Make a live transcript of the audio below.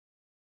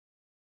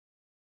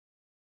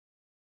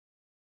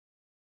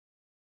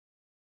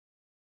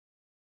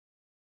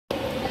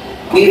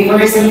Okay,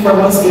 first and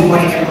foremost, good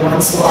morning everyone.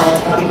 So our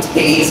topic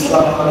today is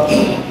about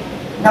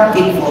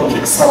napkin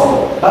folding.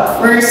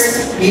 But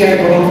first, we are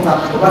going to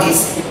talk about what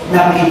is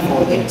napkin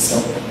folding.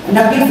 So,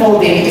 napkin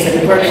folding is a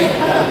different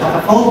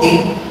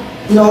folding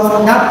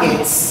cloth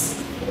napkins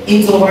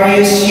into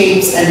various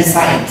shapes and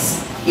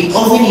designs. It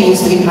often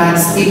used to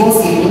enhance table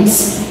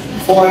settings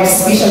for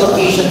special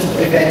occasions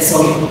or events.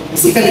 So,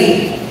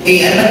 basically,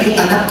 a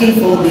napkin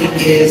folding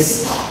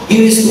is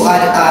used to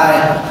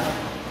add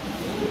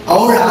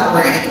aura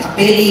or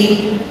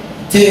appealing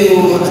to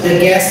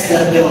the guests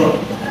that will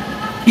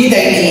be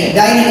dining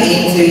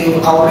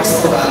into our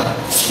restaurant,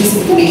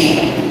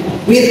 specifically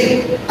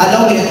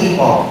along with the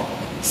people.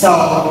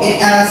 So it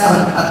adds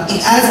an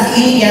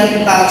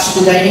elegant touch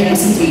to dining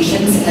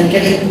presentations and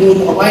can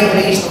include a wide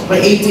range of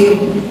creative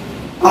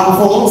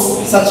folds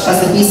such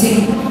as the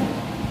basic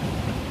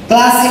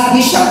classic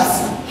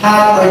bishops,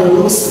 hat, or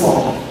loose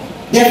fold.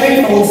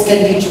 Different folds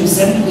can be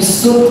chosen to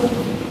suit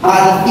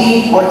the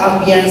theme or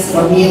ambience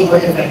or meal or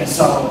event.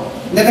 So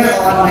later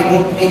on, my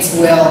groupmates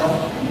will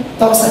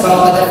talk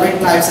about the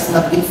different types of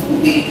napkin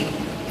folding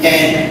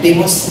and the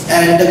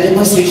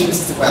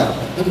demonstrations as well.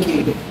 Thank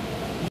you.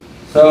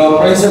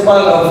 So,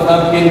 principle of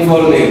napkin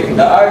folding.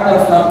 The art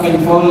of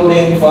napkin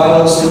folding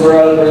follows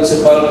several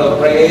principles to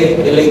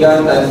create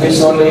elegant and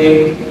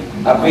visually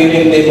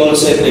appealing table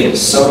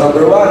settings. So,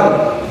 number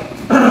one,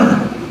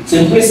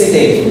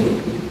 simplicity.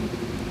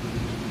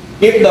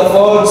 Keep the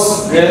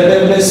folds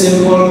relatively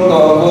simple to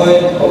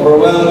avoid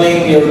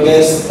overwhelming your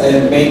guests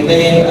and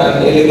maintain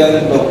an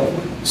elegant look.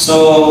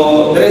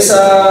 So, there is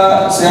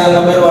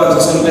number one,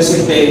 sa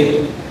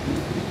simplicity.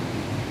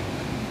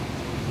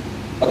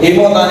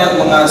 Paghimo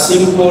tayo mga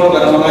simple,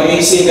 mga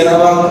easy,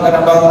 kanabang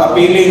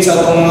appealing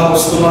sa itong mga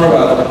customer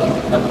ba?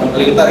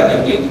 Nagpagalitar,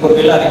 nag-click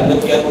nila,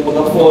 nag-click ko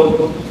mga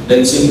fold,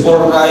 then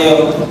simple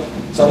tayo.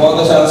 So, mga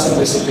ito sa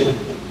simplicity.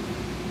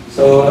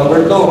 So,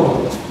 number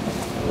two,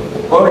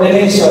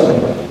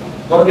 coordination.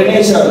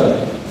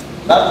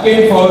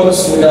 Napkin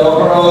folds with the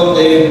overall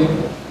theme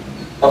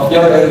of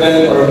your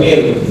event or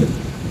meal.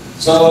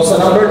 So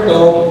number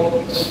two,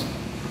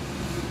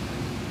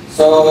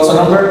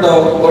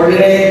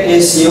 coordinate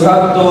is you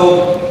have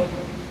to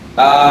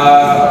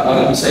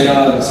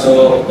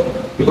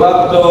you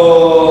have to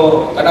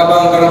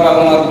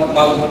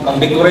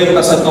mag-decorate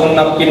pa sa itong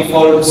napkin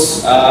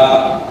folds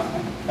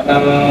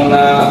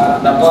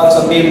nakuha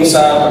sa team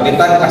sa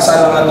pagitan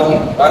kasal ng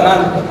atong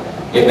kanan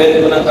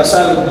event ko ng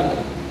kasal.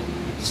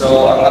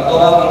 So ang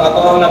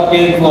atuang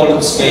napkin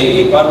folds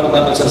kay ipan mo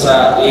na ito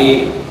sa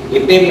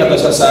i-team na ito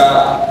sa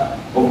sa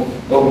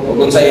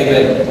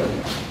event.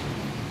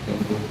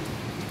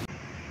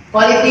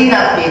 Quality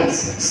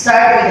napkins.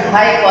 Start with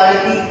high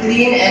quality,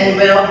 clean and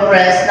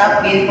well-pressed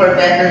napkin for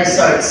better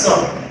results.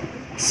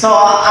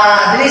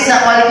 Dili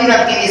sa quality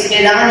napkin is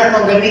kailangan na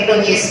itong gamiton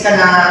is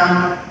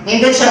kanang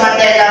nindot siya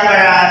matela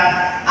para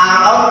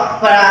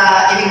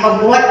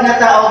pagbuhat na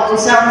tao kung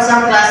saan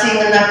klase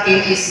ng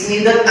napkin is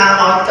nindot ang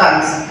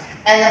outcomes.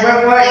 And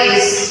number 4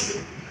 is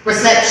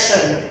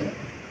perception.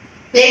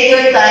 Take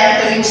your time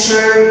to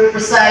ensure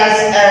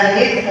precise and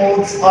neat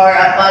folds or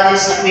a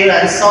polished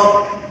appearance.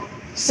 So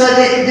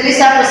dili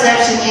sa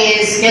perception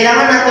is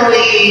kailangan na ito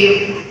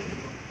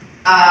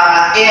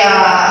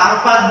ang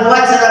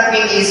pagbuhat sa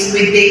napkin is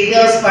with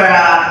details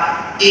para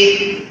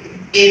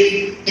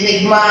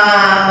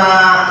ang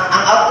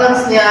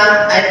outcomes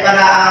niya ay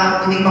para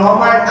ang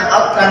inigmahuman ang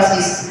outcomes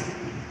is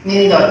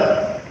nindot.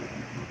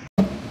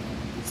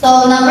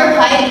 So number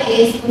 5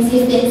 is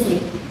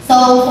consistency.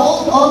 So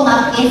fold all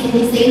napkins in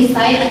the same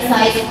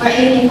size for a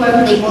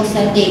uniform table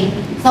setting.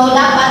 So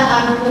dapat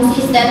ang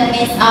consistent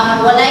means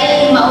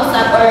walay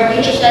mausap or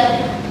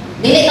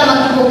dili ta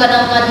maghibuga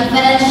ng mga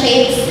different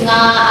shapes nga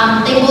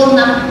table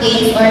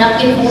napkins or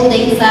napkin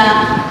folding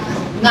sa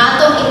nga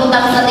atong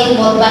ibutang sa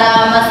table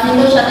para mas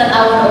nindot siya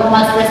tan-awon o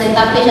mas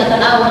presentable siya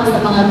tan-awon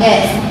sa mga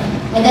guests.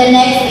 And then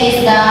next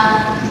is the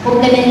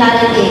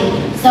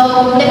complementarity. So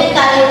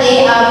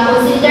complementarity,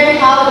 consider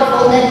how the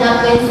folded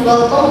napkins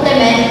will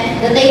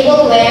complement the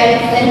tableware,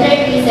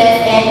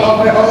 centerpieces, and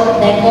overall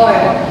decor.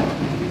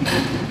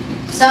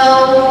 So,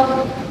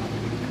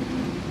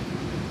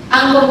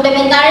 ang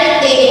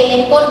complementarity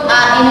in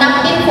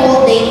napkin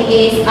folding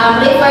is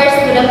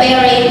refers to the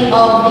pairing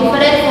of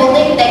different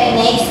folding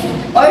techniques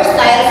or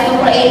styles to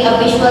create a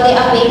visually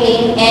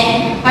appealing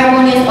and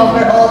harmonious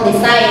overall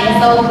design.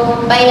 So,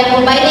 by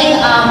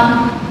combining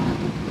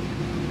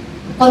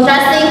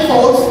contrasting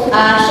folds,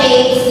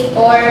 shapes,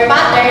 or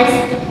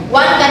patterns,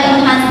 one can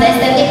enhance the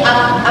aesthetic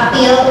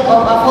appeal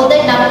of a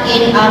folded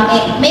napkin,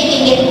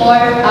 making it more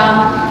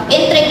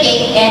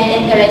intricate and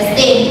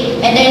interesting.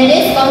 And then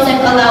this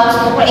concept allows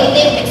for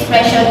creative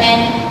expression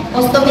and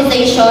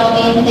customization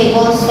in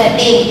table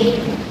setting.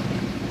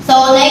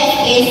 So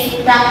next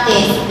is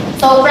practice.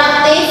 So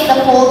practice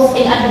the folds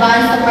in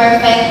advance to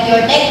perfect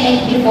your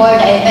technique before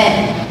the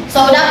event.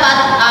 So dapat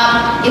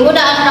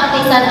imuna ang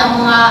praktisan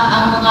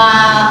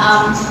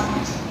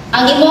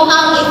ang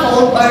imuhang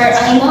i-fold or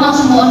ang imuhang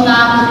sumuon na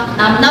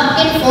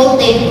napkin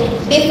folding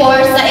before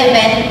before sa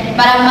event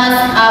para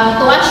mas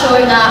to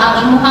assure na ang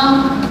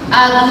imuhang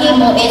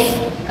gihimo is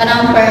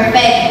kanang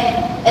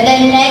perfect. And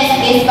then next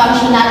is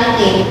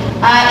functionality.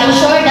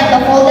 Ensure that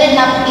the folded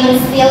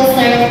napkin still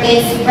serve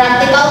its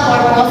practical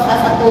purpose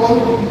as a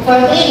tool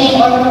for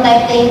cleaning or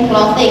protecting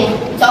clothing.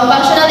 So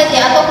ang functionality,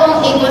 ato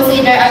kung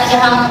i-consider ang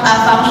iyang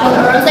function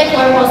or sa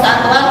purpose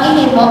sa ato ang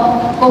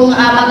gihimo kung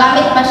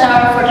magamit pa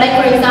siya for like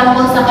for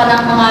example sa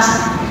kanang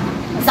mga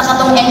sa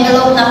katong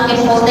envelope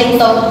napkin folding.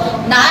 So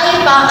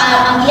naay pa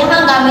ang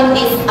iyang gamit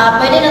is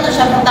pwede na to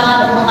siya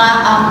butangan og mga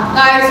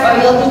cards or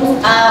yung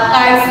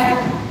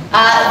cards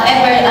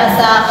ever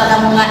sa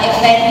kanang mga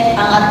effect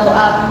ang ato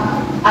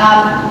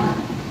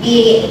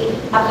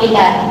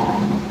i-applikan.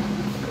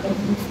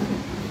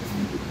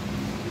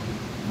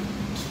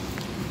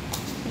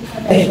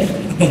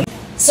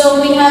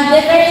 So we have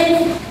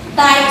different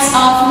types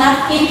of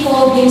napkin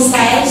folding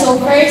style. So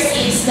first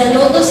is the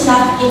lotus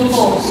napkin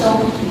fold.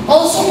 So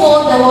also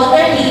called the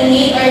water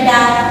lily or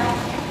the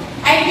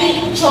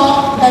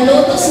artichoke. The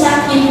lotus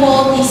napkin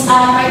fold is a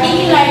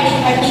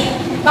particularly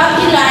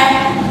popular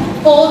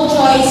fold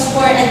choice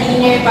for a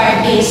dinner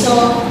party.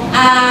 So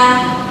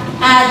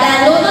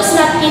the lotus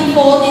napkin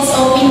fold is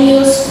often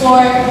used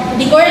for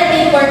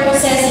decorative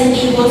purposes in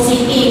table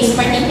settings,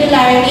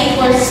 particularly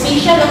for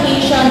special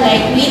occasions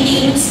like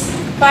weddings,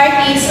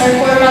 parties, or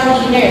formal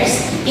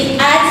dinners.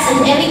 It adds an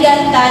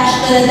elegant touch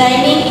to the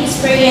dining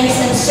experience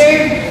and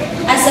serves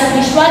as a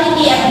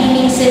visually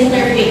appealing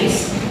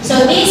centerpiece.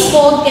 So this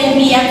fold can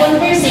be a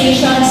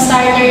conversation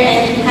starter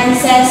and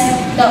enhances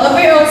the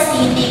overall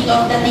aesthetic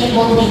of the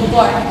table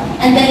decor.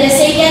 And then the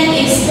second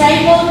is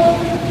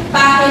triple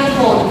pocket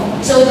fold.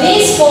 So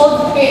this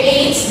fold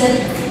creates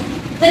the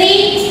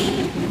three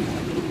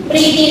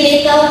pretty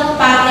little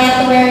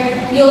pocket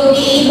where you'll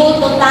be able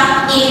to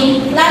tuck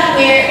in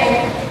flatware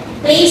or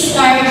place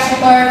cards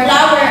or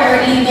flower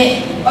or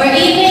even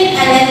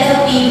a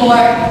little paper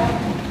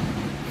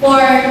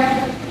for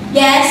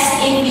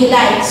guests if you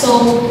like.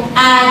 So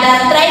the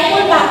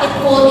triple pocket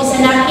fold is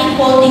a napkin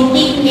folding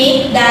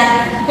technique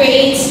that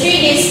creates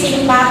three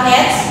distinct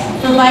pockets,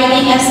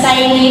 providing a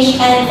stylish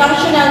and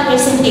functional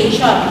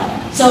presentation.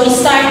 So we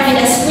start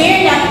with a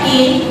square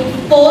napkin,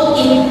 fold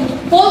it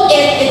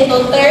into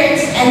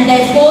thirds, and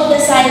then fold the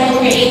side to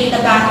create the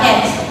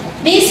pockets.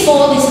 This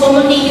fold is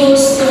commonly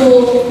used to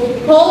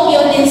hold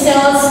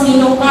utensils,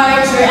 menu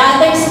cards, or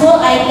other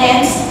small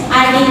items,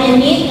 adding a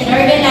neat and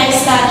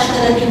organized touch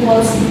to the table.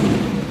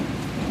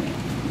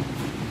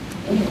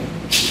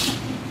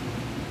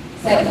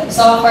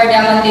 So for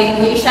the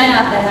continuation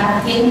of the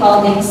napkin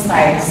folding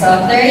style.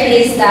 So third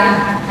is the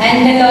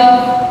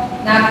envelope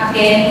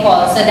napkin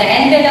fold. So the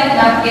envelope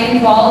napkin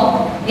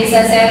fold is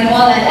a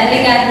simple and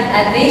elegant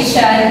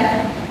addition.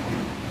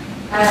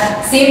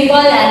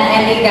 Simple and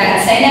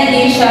elegant. So in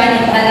addition,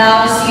 it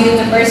allows you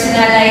to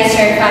personalize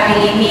your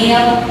family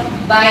meal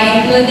by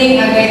including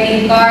a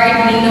greeting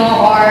card, menu,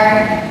 or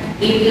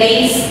a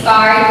place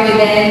card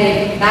within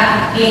the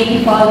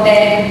napkin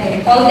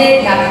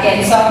folded napkin.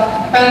 So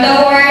from the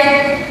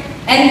word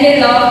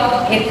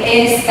envelope, it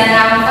is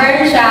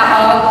naka-form siya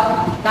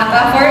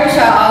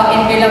of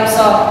envelope.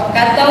 So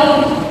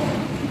katong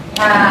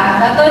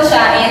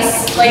siya is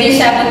pwede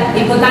siya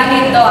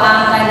ibutan ito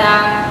ang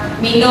kanang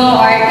menu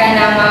or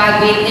kanang mga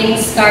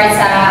greetings card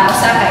sa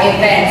usa ka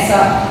event. So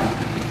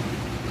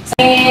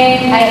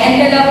ay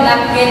envelope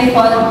napkin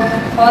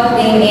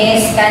folding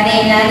is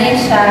kanina ni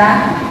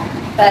siya.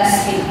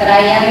 Tas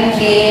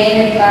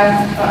triangle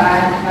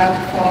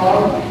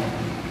pag-fold.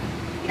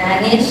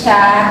 Nani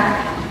siya.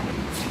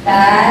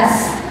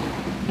 Tas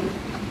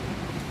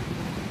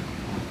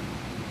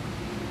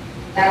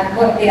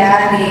tagpo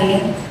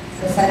diari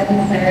sa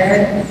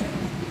center.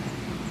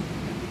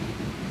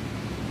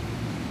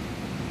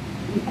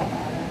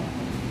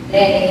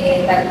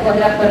 Then tagpo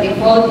na po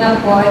i-fold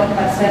na po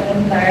pa sa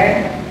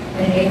center.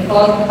 Then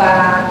i-fold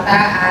pa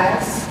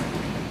taas.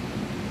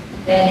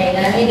 Then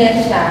nani na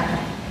siya.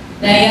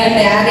 Ngayon,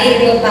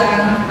 dari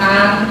utang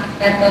ang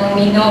katong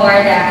menu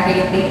or the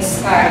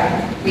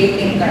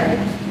greeting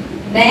card.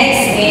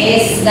 Next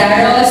is the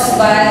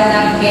rosebud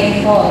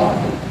napkin fold.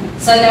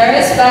 So the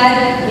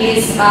rosebud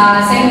is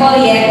simple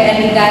yet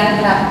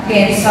elegant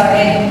napkin. So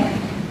it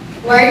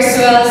works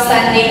well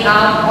standing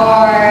up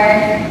or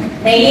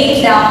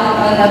laying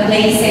down on the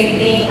place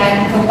setting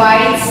and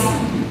provides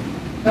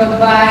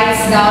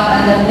down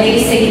on the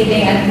place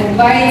setting and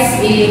provides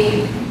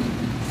a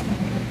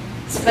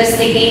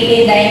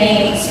sophisticated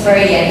dining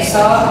experience.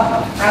 So,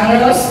 ang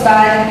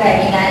rosebud,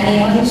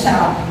 kainanihon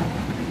siya.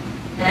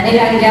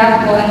 Nanilang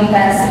Japon,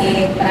 tas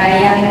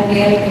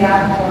triangle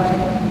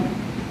Japon.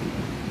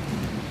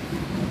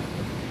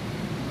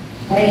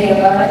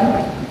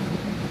 Ngayon,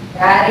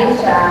 dari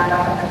siya.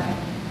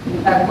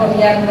 Tagpo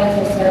yan mo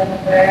sa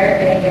server.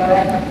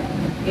 Ngayon,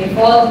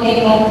 i-fold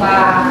din mo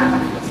pa.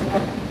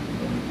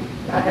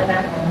 Ano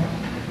na mo?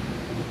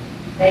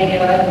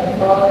 Ngayon,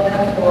 i-fold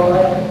na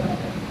fold.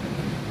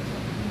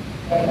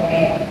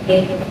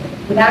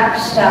 I-lock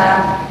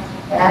siya,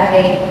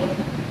 dari,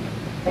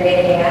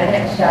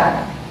 ano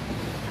siya,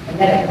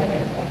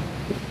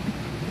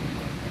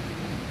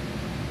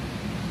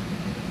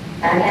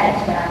 Ayan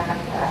siya.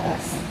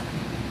 Tapos,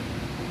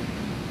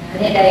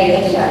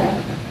 nilagay siya.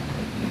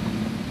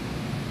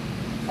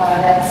 So,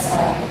 that's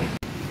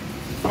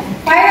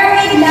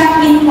Pyramid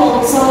napkin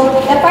fold. So,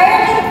 the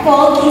pyramid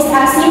fold is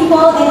a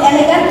simple and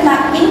elegant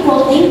napkin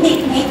folding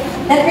technique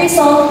that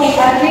results in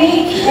a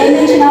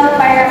three-dimensional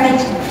pyramid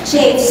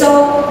shape.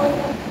 So,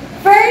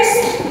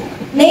 first,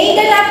 lay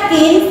the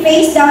napkin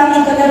face down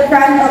into the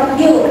front of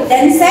you.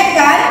 Then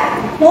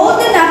second, fold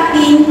the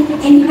napkin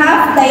in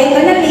half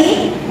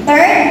diagonally.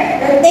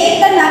 Third,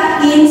 rotate the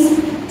napkins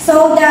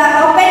so the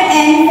open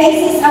end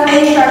faces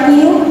away from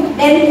you.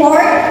 Then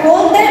fourth,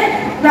 fold the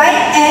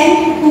right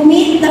end to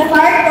meet the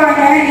far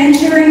corner,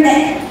 ensuring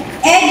the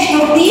edge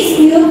of this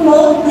new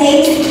fold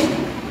placed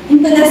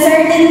into the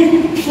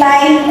certain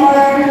line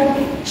or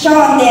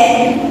shown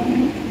there.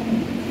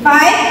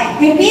 5.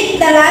 Repeat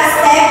the last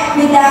step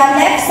with the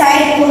left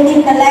side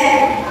holding the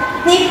left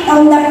tip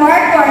on the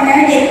far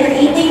corner, then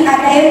creating a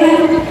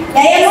diamond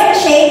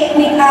shape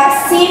with a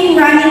seam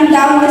running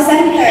down the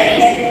center.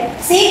 Then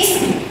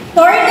 6.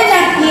 Turn the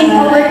napkin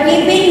over,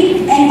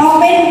 keeping an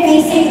open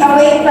facing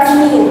away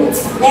from you.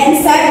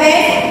 Then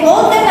 7.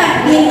 Fold the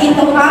napkin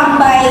into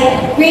half by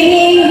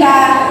bringing the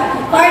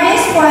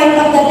farthest point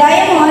of the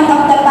diamond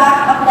of the back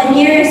of the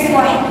nearest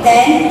point.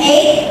 Then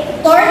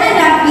 8. Turn the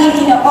napkin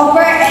in the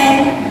over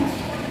end,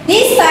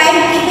 this time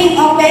keeping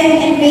open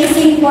and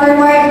facing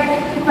forward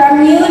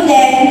from you.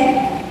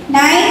 Then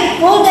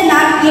 9. Fold the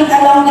napkin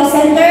along the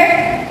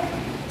center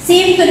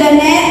seam to the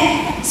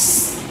net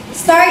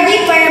sturdy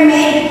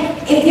pyramid.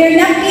 If your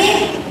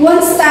napkin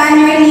won't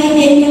stand really,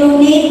 then you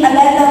need a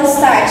little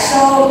starch.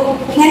 So,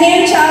 tingnan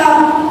niyo siya.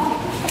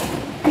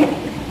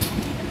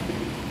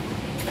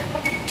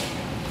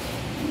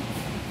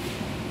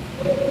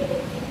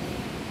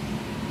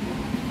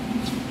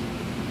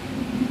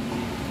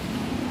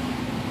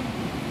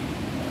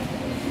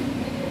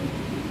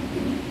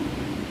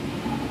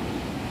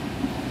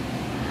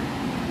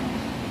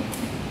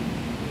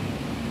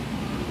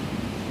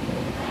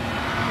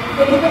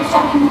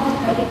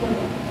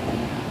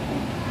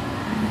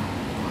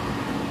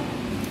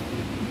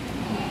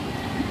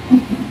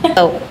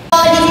 So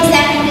this is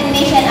the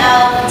continuation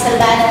of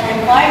Salvador's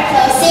report.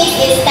 So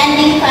 6 is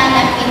standing fan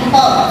napkin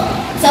fold.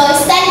 So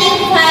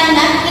standing fan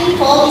napkin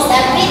fold is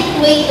a great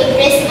way to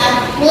dress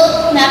up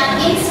bulk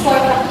napkins for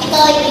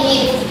practical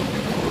occasion.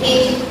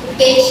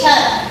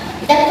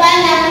 The fan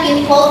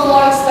napkin fold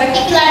works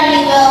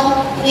particularly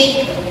well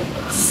with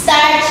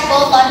starch,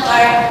 cotton,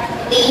 or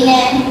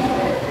linen.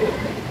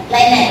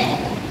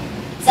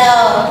 So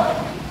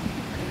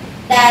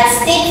the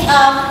steps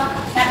of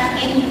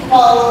napkin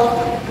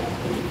fold.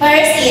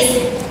 First is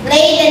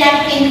lay the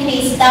napkin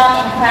face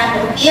down in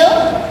front of you.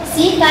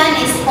 Second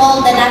is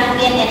fold the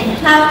napkin in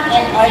half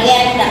and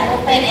orient the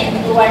open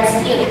end towards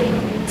you.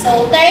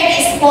 So third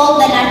is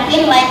fold the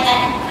napkin like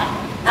an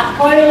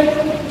accordion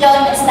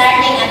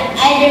starting at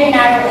either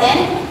narrow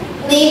end.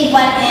 Leave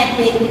one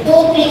end with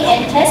 2-3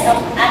 inches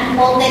of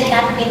unfolded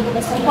napkin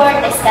to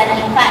support the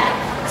standing fan.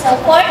 So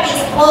fourth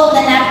is fold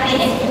the napkin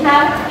in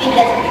half with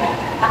the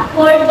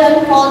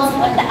accordion folds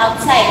on the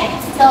outside.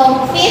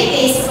 So fifth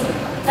is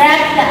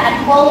grab the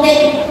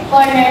unfolded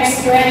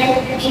corners where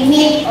they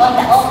meet on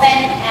the open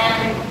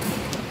and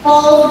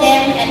fold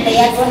them and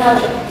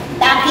diagonally,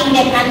 tucking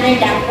them under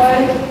the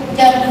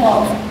accordion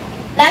fold.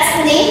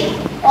 Lastly,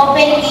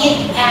 open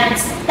it and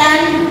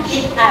stand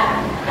it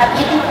up. A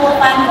beautiful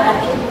pan for a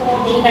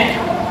beautiful dinner.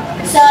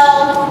 So,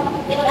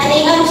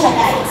 alingon siya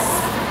guys.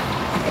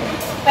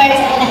 First,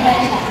 alingon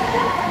siya.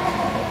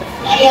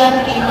 Ngayon,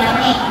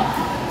 pinani.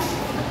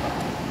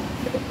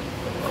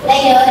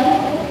 Ngayon,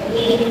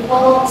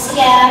 i-fold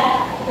siya.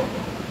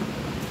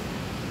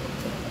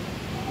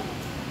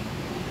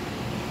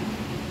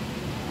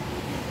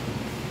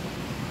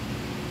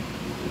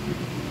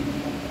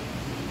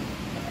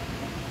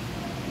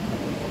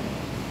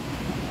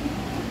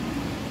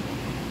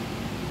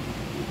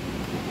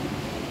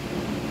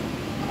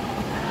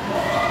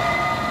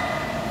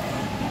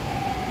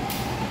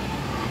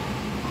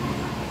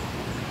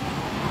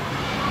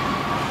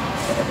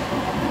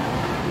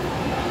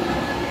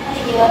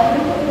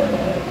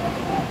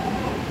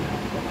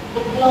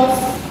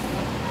 I-close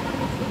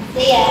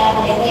siya,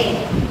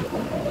 direct.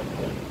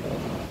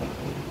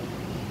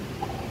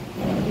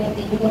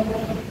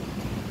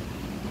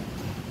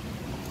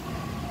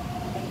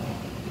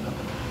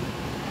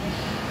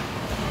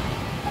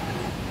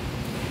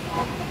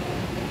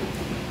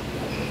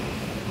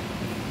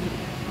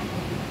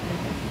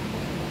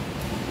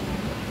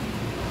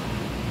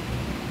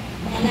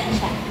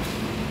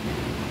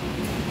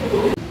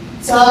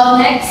 So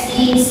next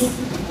is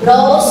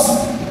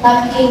rose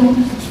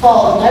napkin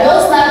fold. The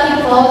rose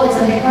napkin fold is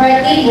a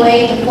decorative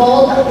way to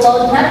fold a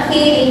cloth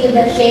napkin into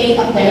the shape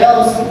of the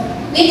rose,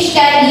 which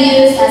can be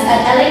used as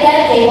an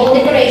elegant table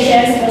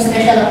decoration for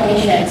special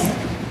occasions.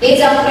 It's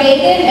a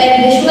creative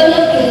and visually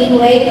appealing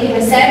way to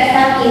present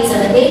napkins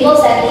on the table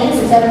settings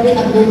resembling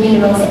a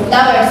blooming rose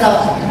flower. So,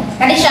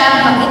 kani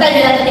siya, makita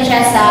nyo natin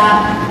siya sa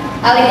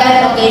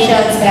elegant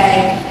occasions,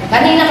 guys.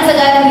 Kanina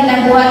kasagalan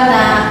ginagawa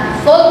na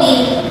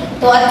folding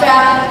to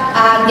attract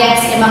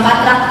guests,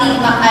 maka-attract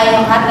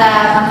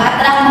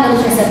mo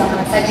siya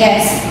sa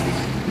guests.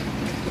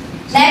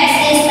 Next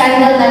is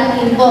candle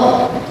napkin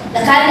fold.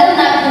 The candle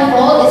napkin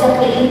fold is a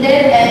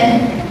creative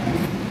and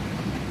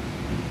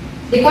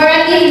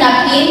decorative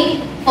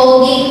napkin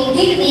folding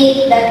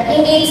technique that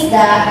mimics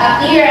the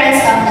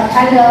appearance of the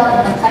candle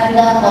in the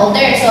candle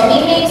holder. So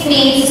mimics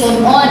means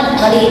sunon,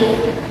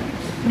 balik.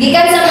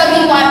 Gikan sa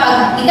pagpiluan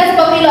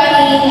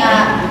ni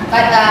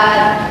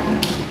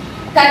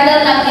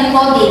candle napkin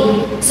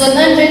folding.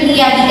 Sunon jud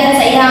niya gikan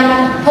sa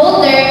iyang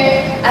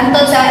holder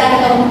antod sa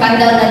itong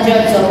candle na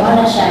jud. So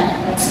ano siya?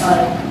 That's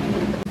all.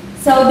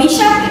 So,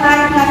 Bishop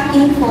Hat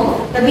Napkin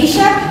Fold. The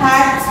Bishop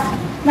Hat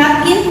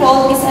Napkin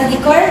Fold is a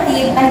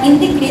decorative and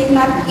intricate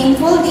napkin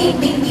folding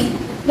technique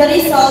that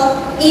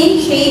results in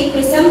shape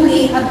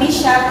resembling a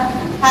bishop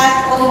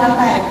hat or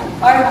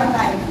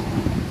matai.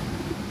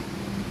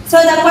 So,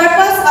 the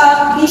purpose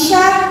of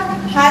Bishop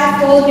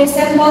Hat Fold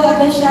resembles a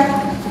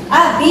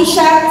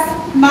bishop's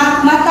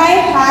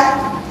matai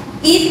hat.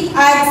 It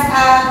adds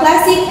a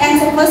classic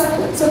and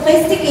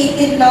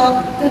sophisticated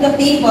look to the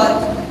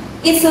table.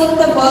 It's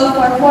suitable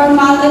for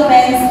formal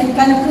events and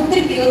can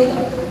contribute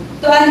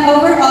to an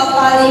overall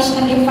polished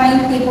and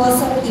refined table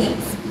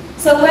settings.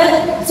 So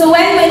when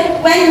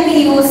we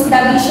use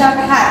the bishop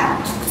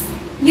hat,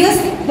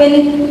 when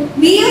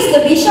we use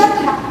the bishop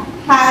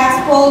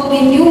hat fold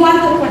when you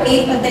want to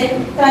create a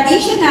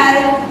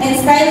traditional and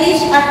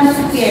stylish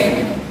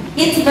atmosphere.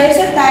 It's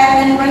versatile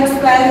and works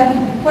well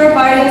for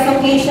various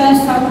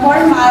occasions from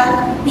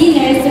formal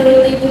dinners to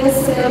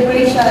religious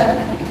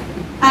celebration.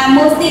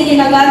 Mostly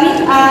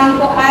ginagamit ang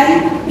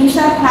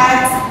bishop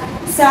hats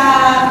sa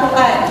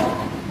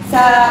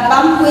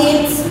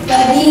banquets,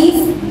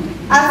 weddings,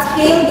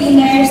 upscale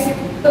dinners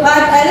to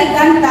add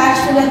elegant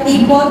touch to the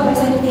table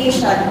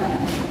presentation.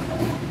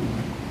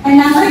 And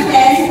number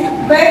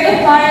 10, Bird of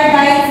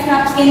Paradise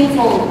Napkin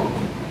Fold.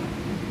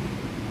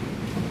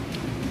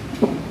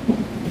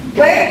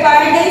 Bird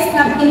Paradise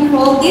Napkin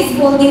Fold, this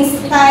folding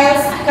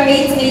style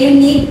creates a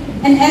unique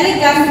and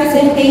elegant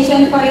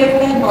presentation for your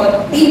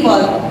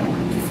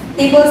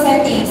table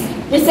settings,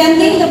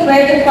 resembling the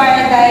bird of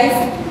paradise,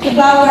 the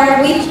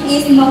flower which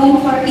is known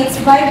for its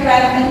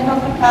vibrant and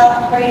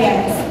tropical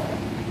appearance.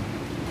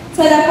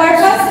 So the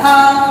purpose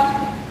of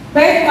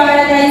Bird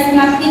Paradise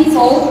Napkin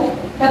Fold,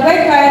 the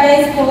Bird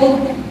Paradise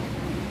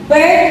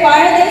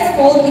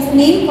Fold is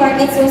named for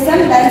its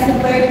resemblance to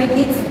bird with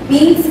its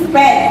wings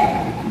spread.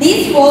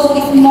 This fold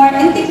is more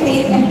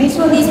intricate and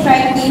visually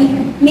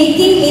striking,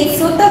 making it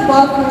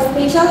suitable for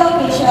special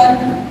occasions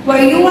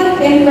where you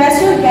want to impress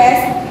your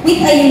guests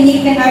with a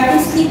unique and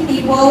artistic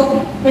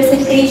table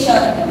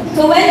presentation.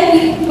 So when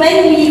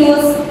we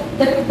use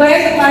the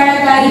Bird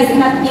Paradise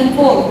Napkin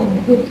Fold,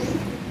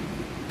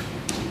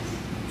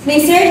 we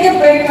serve the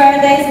Bird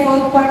Paradise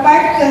Fold for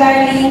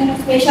particularly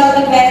special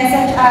events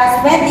such as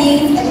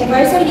weddings,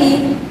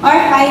 anniversary, or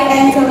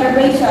high-end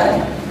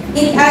celebration.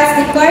 It adds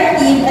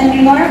decorative and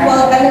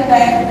memorable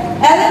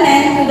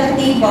element to the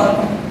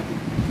table.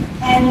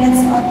 And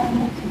that's all.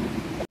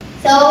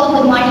 So,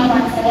 good morning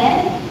once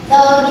again.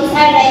 So, these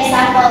are the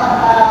example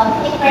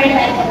of different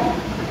types of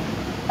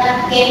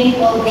napkin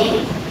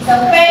folding.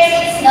 So, first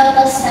is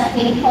lotus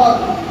napkin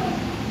fold.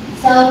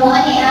 So,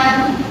 ano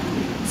ang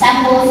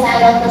sample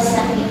sa lotus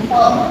napkin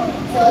fold?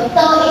 So,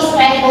 ito is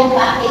triangle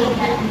package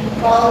napkin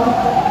fold.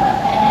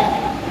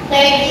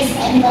 Third is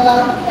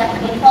envelope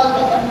napkin fold.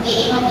 Itong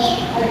iingon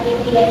ni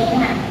Alpipila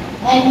niya.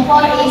 And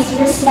fourth is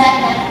wristband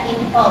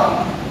napkin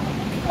fold.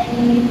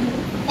 And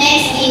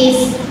next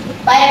is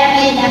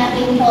pyramid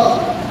napkin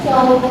fold.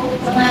 So,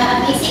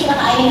 mga basic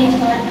na kayo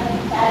sa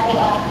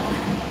ating.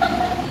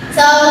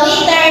 So,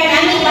 later,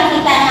 namin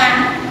pakita na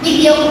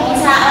video kung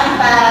saan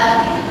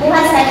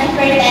pagbuhat sa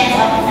different types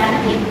of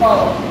napkin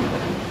fold.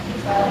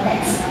 So,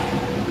 let's start.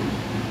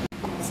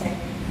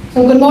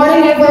 So, good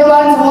morning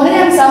everyone. So, muna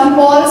yung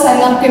sample sa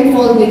napkin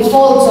folding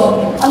fold.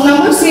 So, ang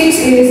number 6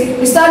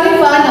 is study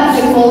fan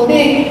napkin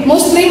folding.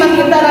 Mostly,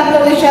 makita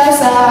natin siya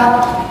sa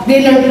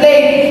dinner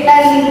plate.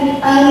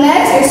 And ang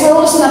next is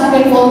rose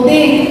napkin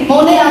folding.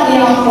 Muna yung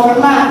iyong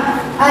forma.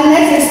 And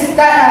next is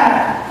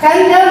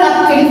candle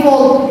napkin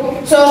fold.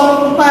 So,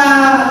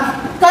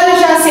 kano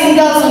siya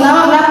single. So,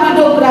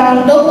 napido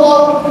brand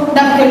double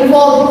napkin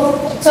fold.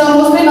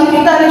 So, mostly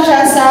makita na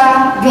siya sa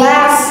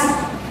glass.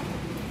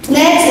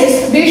 Next is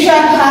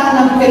bishop hat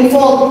napkin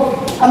fold.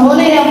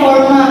 Muna yung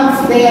forma.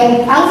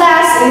 Then, ang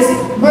last is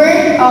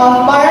bird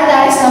of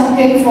paradise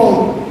napkin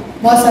fold.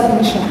 Wasap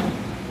na siya.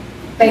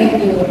 Thank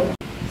you.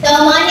 So,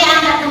 muna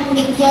ang atong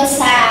video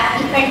sa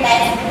different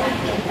types of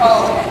napkin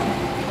fold.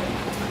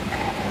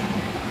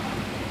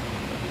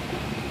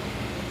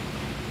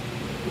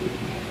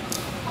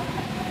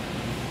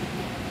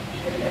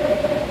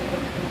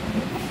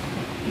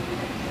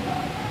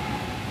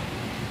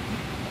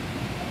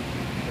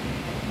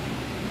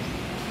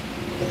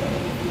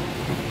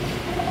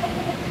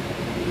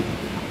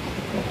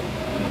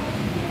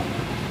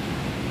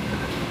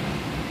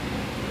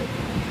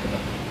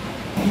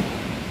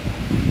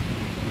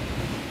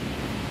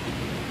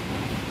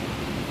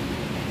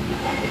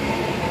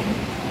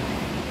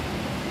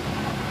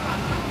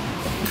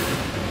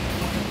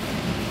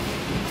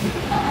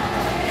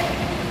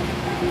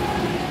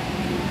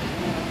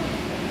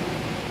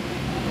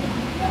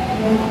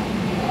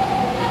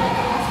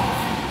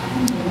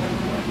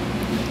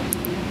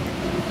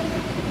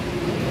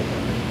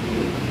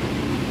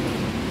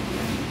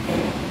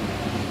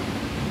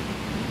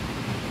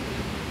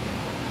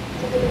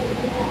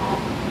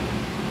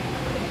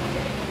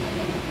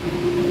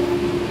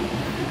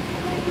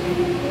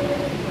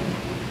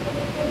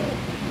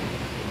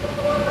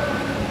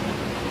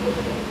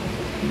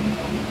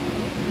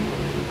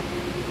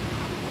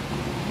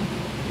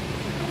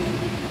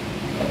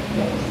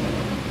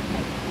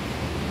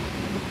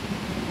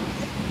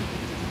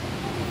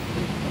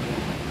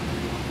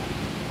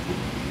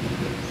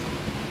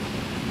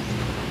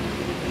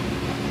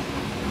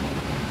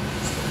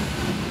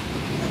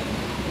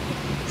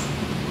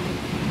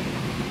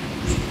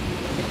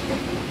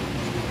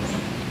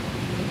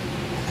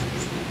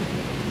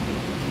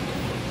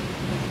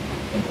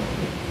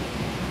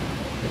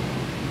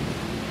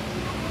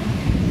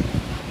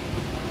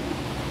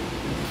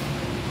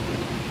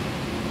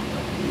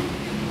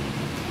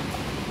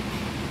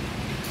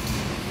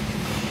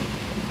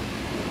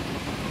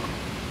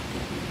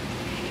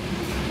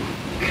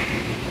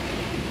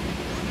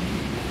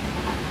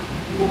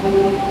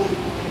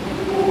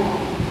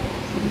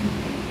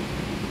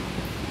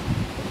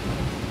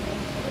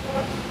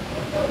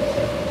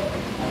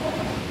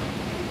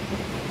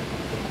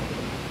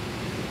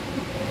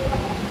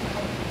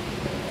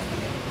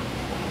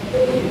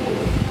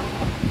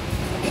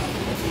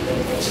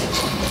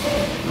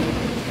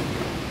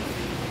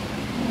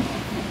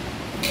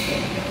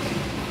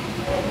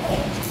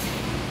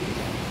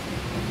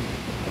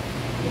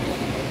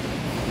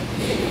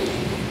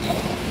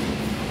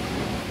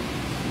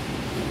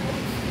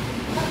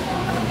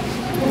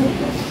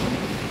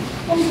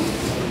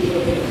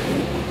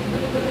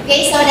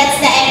 Okay, so that's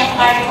the end of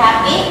our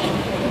topic,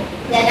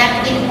 the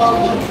napkin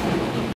folding.